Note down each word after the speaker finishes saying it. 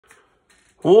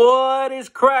What is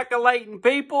crackalating,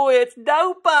 people? It's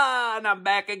Dopa, and I'm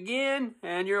back again,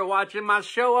 and you're watching my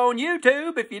show on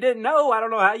YouTube. If you didn't know, I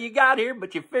don't know how you got here,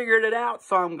 but you figured it out,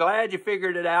 so I'm glad you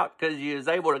figured it out because you was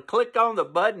able to click on the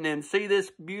button and see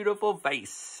this beautiful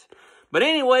face. But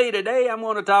anyway, today I'm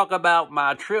going to talk about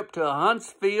my trip to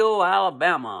Huntsville,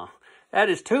 Alabama. That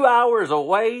is 2 hours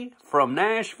away from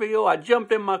Nashville. I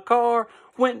jumped in my car,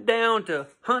 went down to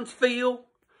Huntsville,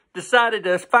 decided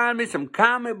to find me some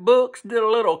comic books, did a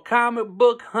little comic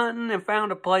book hunting, and found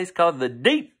a place called The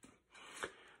Deep.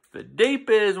 The Deep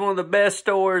is one of the best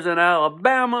stores in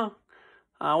Alabama.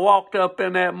 I walked up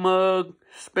in that mug,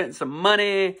 spent some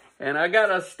money, and I got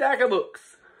a stack of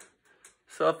books.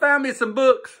 So I found me some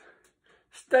books,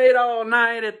 stayed all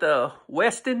night at the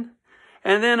Westin,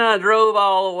 and then I drove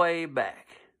all the way back.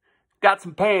 Got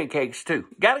some pancakes, too.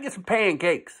 Got to get some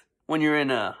pancakes when you're in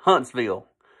Huntsville.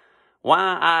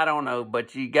 Why? I don't know,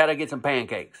 but you got to get some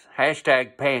pancakes.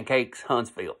 Hashtag Pancakes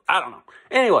Huntsville. I don't know.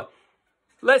 Anyway,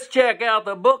 let's check out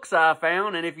the books I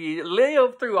found. And if you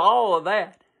live through all of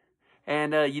that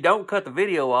and you don't cut the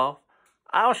video off,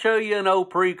 I'll show you an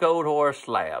old pre-cold horse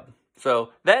slab.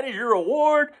 So that is your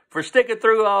reward for sticking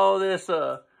through all this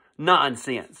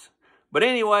nonsense. But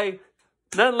anyway,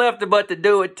 nothing left but to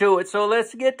do it to it. So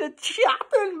let's get to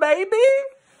chopping, baby.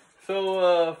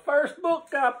 So first book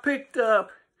I picked up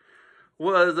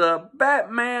was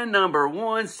Batman number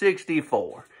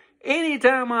 164.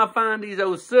 Anytime I find these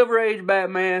old Silver Age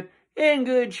Batman in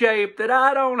good shape that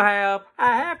I don't have,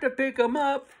 I have to pick them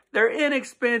up. They're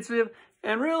inexpensive,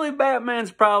 and really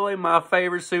Batman's probably my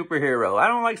favorite superhero. I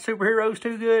don't like superheroes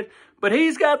too good, but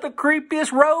he's got the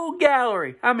creepiest rogue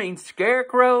gallery. I mean,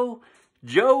 Scarecrow,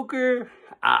 Joker.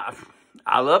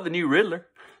 I love the new Riddler.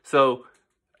 So,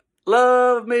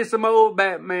 love me some old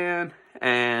Batman.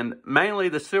 And mainly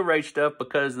the Silver Age stuff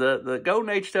because the Golden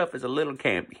Age stuff is a little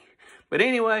campy. But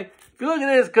anyway, if you look at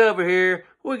this cover here,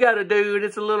 we got a dude.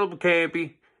 It's a little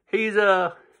campy. He's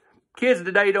kids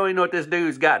today don't even know what this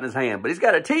dude's got in his hand. But he's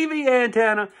got a TV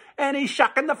antenna and he's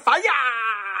shocking the fire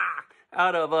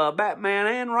out of Batman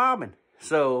and Robin.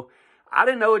 So I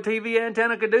didn't know a TV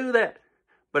antenna could do that.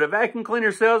 But a vacuum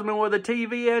cleaner salesman with a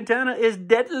TV antenna is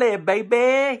deadly,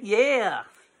 baby. Yeah.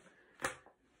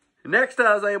 Next,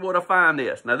 I was able to find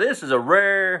this. Now, this is a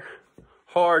rare,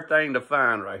 hard thing to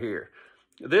find right here.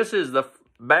 This is the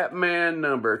Batman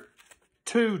number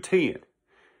 210.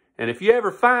 And if you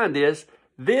ever find this,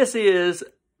 this is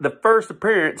the first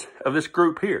appearance of this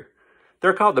group here.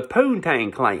 They're called the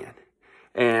Poontang Clan.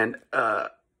 And,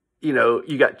 you know,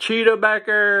 you got Cheetah back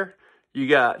there. You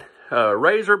got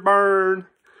Razorburn.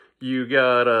 You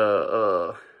got,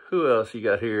 who else you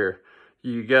got here?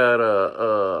 You got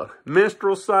a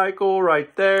minstrel cycle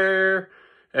right there,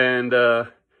 and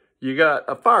you got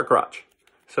a firecrotch.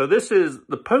 So this is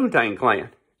the Poontang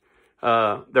Clan.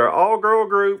 They're an all-girl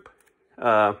group.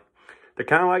 They're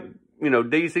kind of like, you know,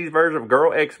 DC's version of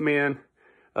Girl X-Men.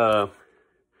 So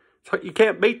you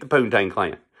can't beat the Poontang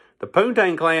Clan. The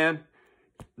Poontang Clan,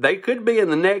 they could be in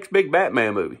the next big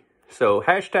Batman movie. So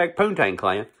hashtag Poontang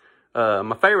Clan.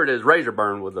 My favorite is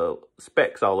Razorburn with the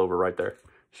specks all over right there.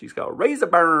 She's called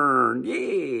Razorburn,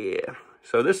 yeah.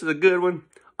 So this is a good one.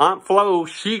 Aunt Flo,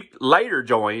 she later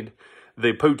joined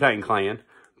the Poontang Clan,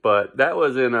 but that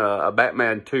was in a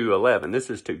Batman 211. This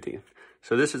is 210.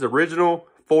 So this is original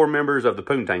 4 members of the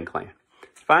Poontang Clan.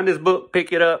 Find this book,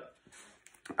 pick it up.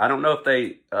 I don't know if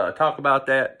they talk about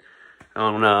that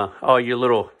on all your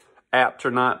little apps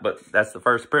or not, but that's the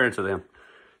first appearance of them.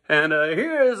 And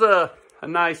here is a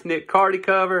nice Nick Cardy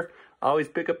cover. I always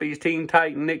pick up these Teen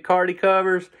Titan Nick Cardy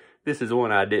covers. This is the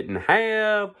one I didn't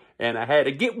have, and I had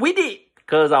to get with it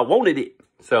because I wanted it.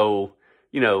 So,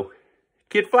 you know,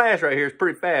 Kid Flash right here is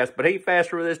pretty fast, but he ain't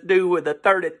faster with this dude with the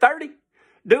 30-30.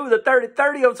 Dude with the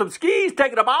 30-30 on some skis,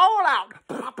 taking them all out.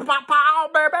 Pow, pow, pow,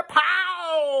 baby,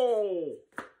 pow!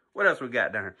 What else we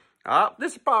got down here?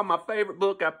 This is probably my favorite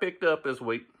book I picked up this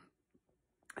week,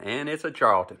 and it's a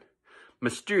Charlton.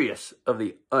 Mysterious of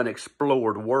the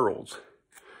Unexplored Worlds.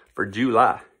 For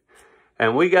July.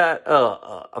 And we got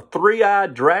a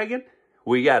 3-eyed dragon.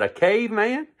 We got a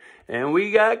caveman. And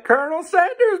we got Colonel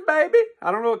Sanders, baby.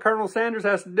 I don't know what Colonel Sanders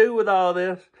has to do with all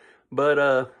this.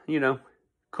 But, you know,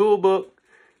 cool book.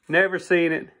 Never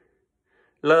seen it.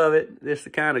 Love it. This is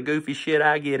the kind of goofy shit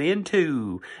I get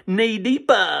into. Knee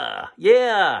deeper.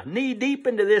 Yeah, knee deep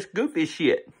into this goofy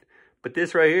shit. But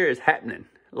this right here is happening.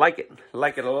 Like it.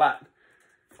 Like it a lot.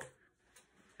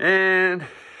 And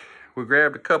we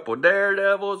grabbed a couple of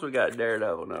Daredevils. We got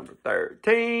Daredevil number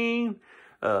 13.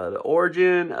 The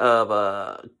origin of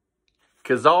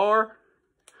Kazar.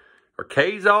 Or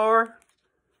Kazar.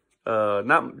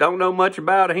 Don't know much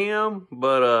about him,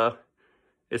 but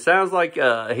it sounds like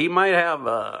he might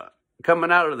have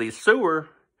coming out of the sewer.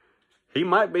 He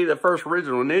might be the first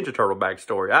original Ninja Turtle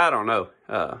backstory. I don't know.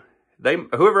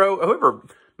 Whoever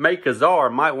made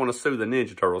Kazar might want to sue the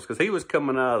Ninja Turtles because he was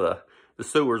coming out of the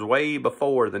sewers way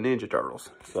before the Ninja Turtles.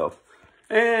 So,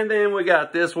 and then we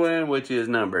got this one, which is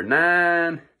number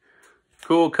 9.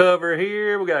 Cool cover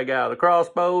here. We got a guy with a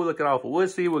crossbow looking awful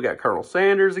wussy. We got Colonel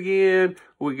Sanders again.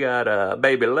 We got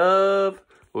Baby Love.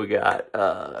 We got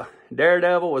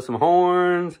Daredevil with some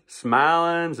horns,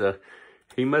 smiling.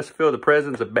 He must feel the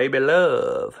presence of Baby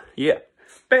Love. Yeah,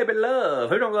 Baby Love.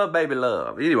 Who don't love Baby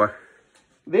Love? Anyway,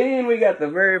 then we got the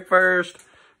very first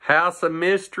House of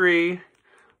Mystery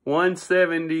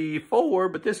 174,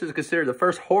 but this is considered the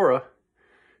first horror.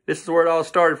 This is where it all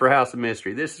started for House of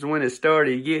Mystery. This is when it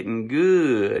started getting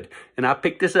good. And I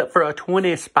picked this up for a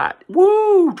 20 spot.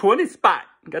 Woo! 20 spot.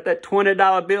 Got that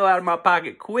 $20 bill out of my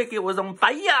pocket quick. It was on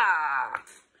fire.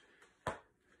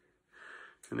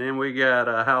 And then we got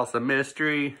a House of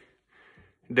Mystery.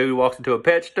 Dude walks into a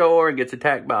pet store and gets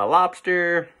attacked by a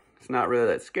lobster. It's not really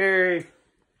that scary.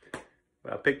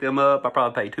 But I picked them up. I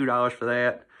probably paid $2 for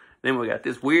that. Then we got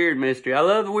this Weird Mystery. I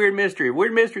love the Weird Mystery.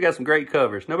 Weird Mystery got some great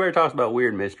covers. Nobody talks about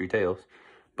Weird Mystery tales.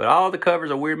 But all the covers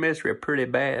of Weird Mystery are pretty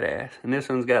badass. And this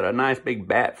one's got a nice big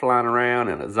bat flying around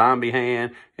and a zombie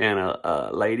hand and a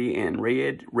lady in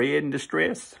red in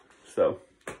distress. So,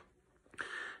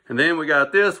 and then we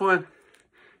got this one.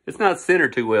 It's not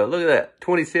centered too well. Look at that.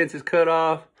 20 cents is cut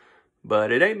off.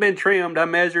 But it ain't been trimmed. I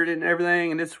measured it and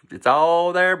everything. And it's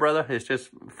all there, brother. It's just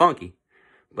funky.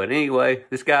 But anyway,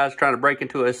 this guy's trying to break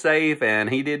into a safe, and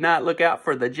he did not look out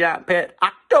for the giant pet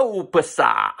octopus.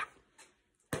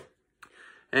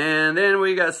 And then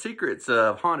we got Secrets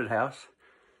of Haunted House,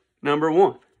 number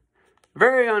 1.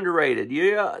 Very underrated.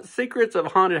 Yeah, Secrets of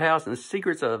Haunted House and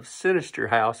Secrets of Sinister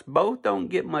House both don't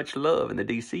get much love in the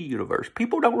DC universe.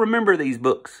 People don't remember these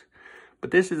books.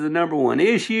 But this is the number 1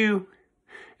 issue,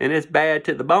 and it's bad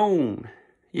to the bone.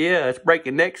 Yeah, it's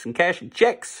breaking necks and cashing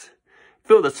checks.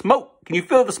 Feel the smoke. Can you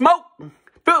feel the smoke?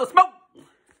 Feel the smoke.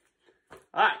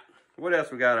 All right. What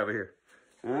else we got over here?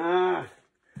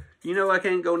 You know I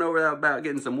can't go nowhere without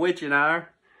getting some witching hour.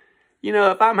 You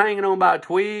know, if I'm hanging on by a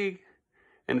twig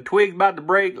and the twig's about to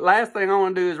break, last thing I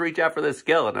want to do is reach out for this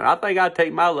skeleton. I think I'd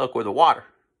take my luck with the water.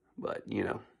 But, you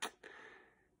know.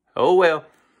 Oh, well.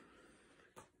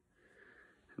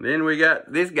 And then we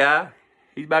got this guy.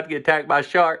 He's about to get attacked by a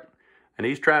shark. And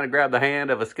he's trying to grab the hand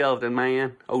of a skeleton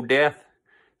man. Oh, death.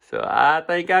 So I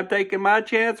think I'm taking my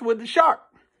chance with the shark.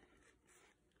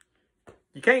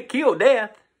 You can't kill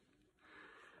death.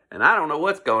 And I don't know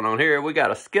what's going on here. We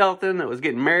got a skeleton that was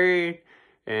getting married.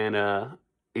 And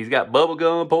he's got bubble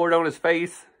gum poured on his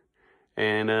face.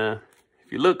 And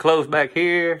if you look close back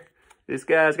here, this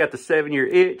guy's got the 7-year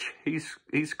itch. He's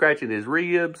scratching his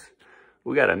ribs.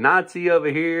 We got a Nazi over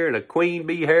here and a queen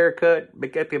bee haircut.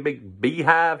 Got a big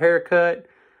beehive haircut.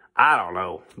 I don't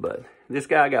know, but this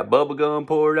guy got bubble gum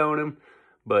poured on him,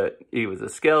 but he was a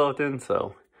skeleton,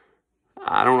 so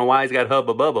I don't know why he's got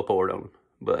Hubba Bubba poured on him,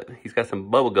 but he's got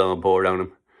some bubble gum poured on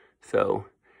him, so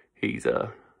he's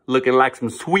looking like some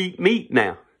sweet meat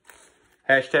now.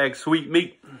 Hashtag sweet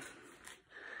meat.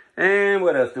 And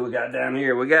what else do we got down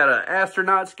here? We got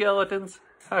astronaut skeletons.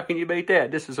 How can you beat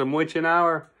that? This is some witching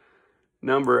hour,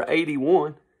 number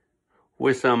 81,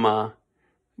 with some,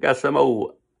 got some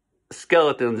old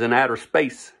skeletons in outer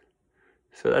space.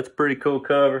 So that's a pretty cool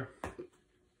cover.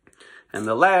 And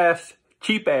the last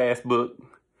cheap-ass book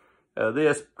of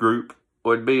this group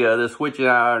would be this Witching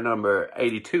Hour number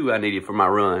 82 I needed for my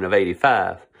run of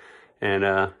 85.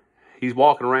 And he's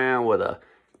walking around with a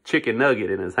chicken nugget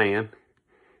in his hand.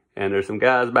 And there's some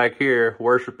guys back here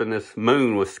worshiping this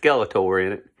moon with Skeletor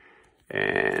in it.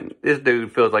 And this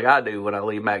dude feels like I do when I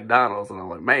leave McDonald's. And I'm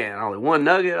like, man, only 1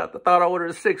 nugget? I thought I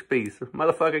ordered a 6-piece.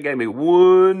 Motherfucker gave me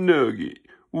 1 nugget.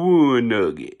 1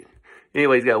 nugget.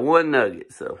 Anyway, he's got 1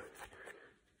 nugget. So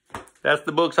that's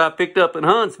the books I picked up in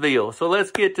Huntsville. So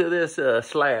let's get to this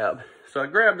slab. So I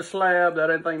grabbed a slab that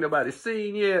I didn't think nobody's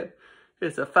seen yet.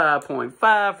 It's a 5.5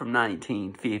 from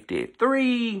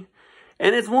 1953.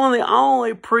 And it's one of the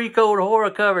only pre-code horror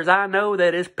covers I know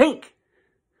that is pink.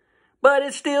 But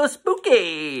it's still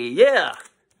spooky. Yeah.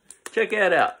 Check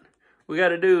that out. We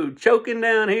got a dude choking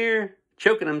down here.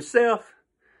 Choking himself.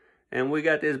 And we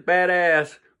got this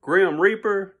badass Grim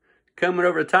Reaper coming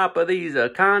over the top of these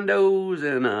condos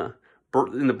in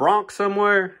the Bronx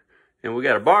somewhere. And we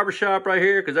got a barbershop right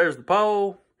here because there's the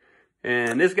pole.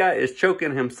 And this guy is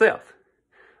choking himself.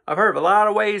 I've heard of a lot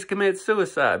of ways to commit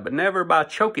suicide, but never by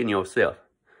choking yourself.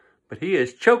 But he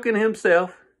is choking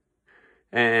himself.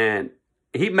 And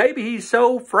maybe he's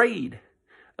so afraid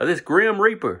of this Grim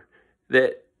Reaper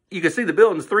that you can see the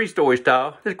building's 3 stories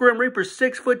tall. This Grim Reaper's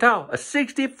 6 foot tall. A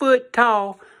 60-foot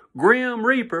tall Grim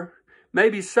Reaper may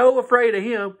be so afraid of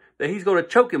him that he's going to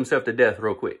choke himself to death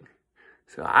real quick.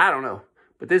 So I don't know.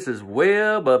 But this is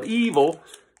Web of Evil,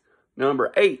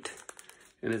 number 8.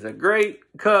 And it's a great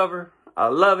cover. I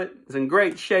love it. It's in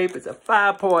great shape. It's a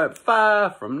 5.5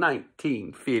 from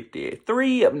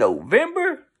 1953 of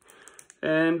November.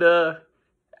 And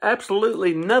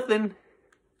absolutely nothing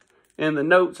in the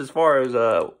notes as far as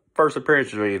first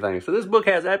appearances or anything. So this book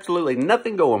has absolutely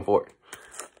nothing going for it.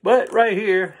 But right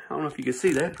here, I don't know if you can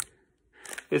see that.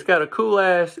 It's got a cool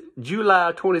ass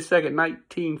July 22nd,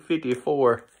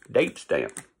 1954 date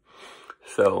stamp.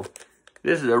 So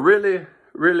this is a really,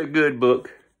 really good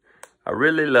book. I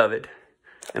really love it.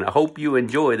 And I hope you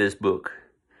enjoy this book.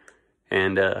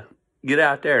 And get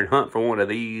out there and hunt for one of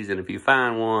these. And if you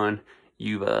find one,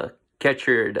 you've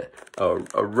captured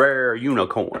a rare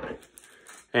unicorn.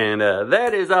 And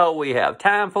that is all we have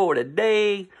time for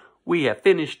today. We have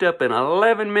finished up in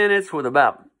 11 minutes with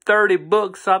about 30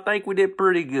 books. I think we did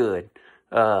pretty good.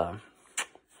 Thor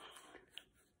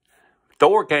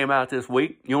came out this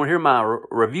week. You want to hear my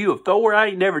review of Thor? I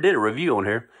ain't never did a review on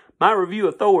here. My review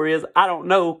of Thor is, I don't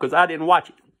know, because I didn't watch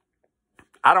it.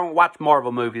 I don't watch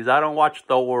Marvel movies. I don't watch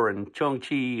Thor and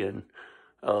Shang-Chi and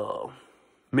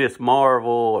Miss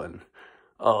Marvel and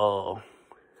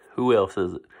who else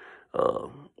is it?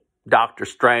 Doctor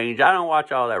Strange. I don't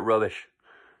watch all that rubbish.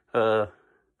 I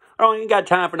don't even got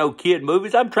time for no kid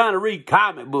movies. I'm trying to read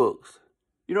comic books.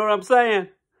 You know what I'm saying?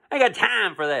 I ain't got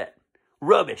time for that.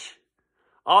 Rubbish.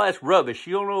 All that's rubbish.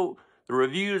 You don't know the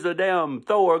reviews of damn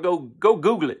Thor. Go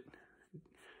Google it.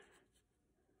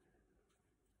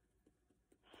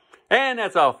 And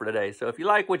that's all for today. So if you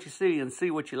like what you see and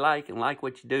see what you like and like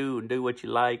what you do and do what you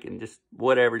like and just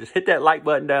whatever, just hit that like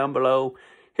button down below.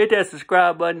 Hit that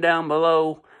subscribe button down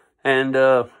below. And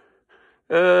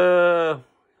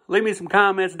leave me some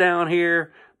comments down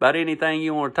here about anything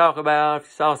you want to talk about. If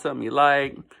you saw something you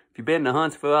like. If you've been to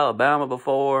Huntsville, Alabama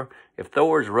before. If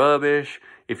Thor's rubbish.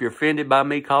 If you're offended by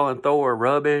me calling Thor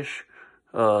rubbish.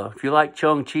 If you like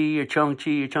Shang-Chi or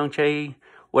Shang-Chi,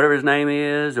 whatever his name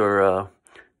is, or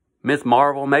Miss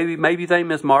Marvel. Maybe you think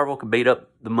Miss Marvel could beat up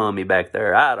the mummy back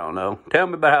there. I don't know. Tell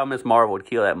me about how Miss Marvel would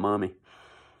kill that mummy.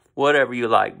 Whatever you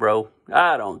like, bro.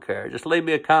 I don't care. Just leave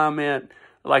me a comment.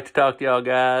 I'd like to talk to y'all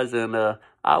guys. And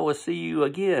I will see you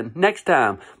again next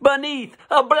time beneath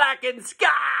a blackened sky.